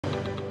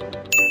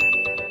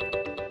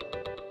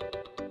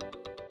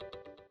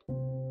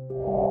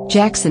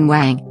Jackson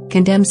Wang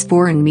condemns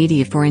foreign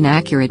media for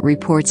inaccurate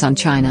reports on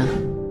China.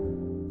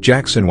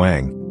 Jackson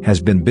Wang has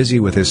been busy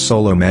with his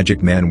solo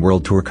Magic Man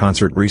World Tour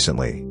concert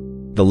recently.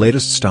 The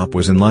latest stop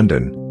was in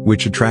London,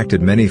 which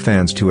attracted many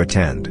fans to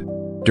attend.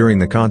 During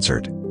the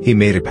concert, he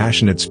made a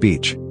passionate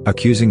speech,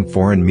 accusing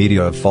foreign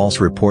media of false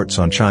reports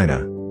on China.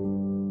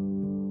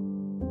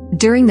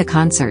 During the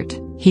concert,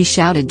 he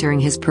shouted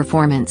during his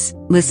performance,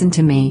 "Listen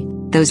to me,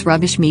 those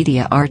rubbish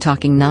media are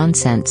talking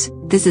nonsense,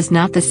 this is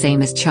not the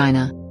same as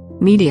China.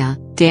 Media,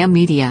 damn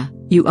media,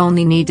 you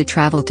only need to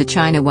travel to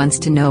China once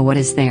to know what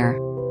is there.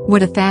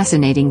 What a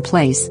fascinating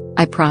place,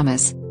 I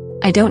promise.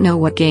 I don't know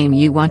what game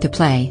you want to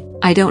play,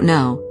 I don't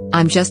know,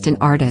 I'm just an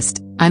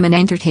artist, I'm an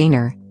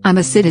entertainer, I'm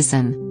a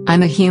citizen,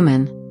 I'm a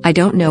human, I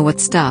don't know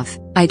what stuff,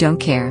 I don't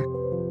care."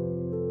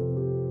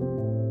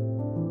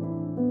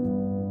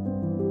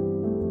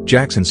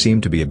 Jackson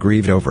seemed to be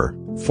aggrieved over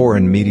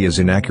foreign media's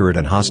inaccurate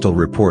and hostile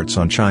reports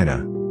on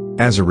China.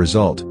 As a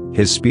result,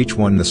 his speech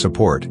won the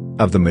support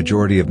of the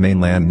majority of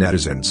mainland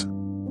netizens.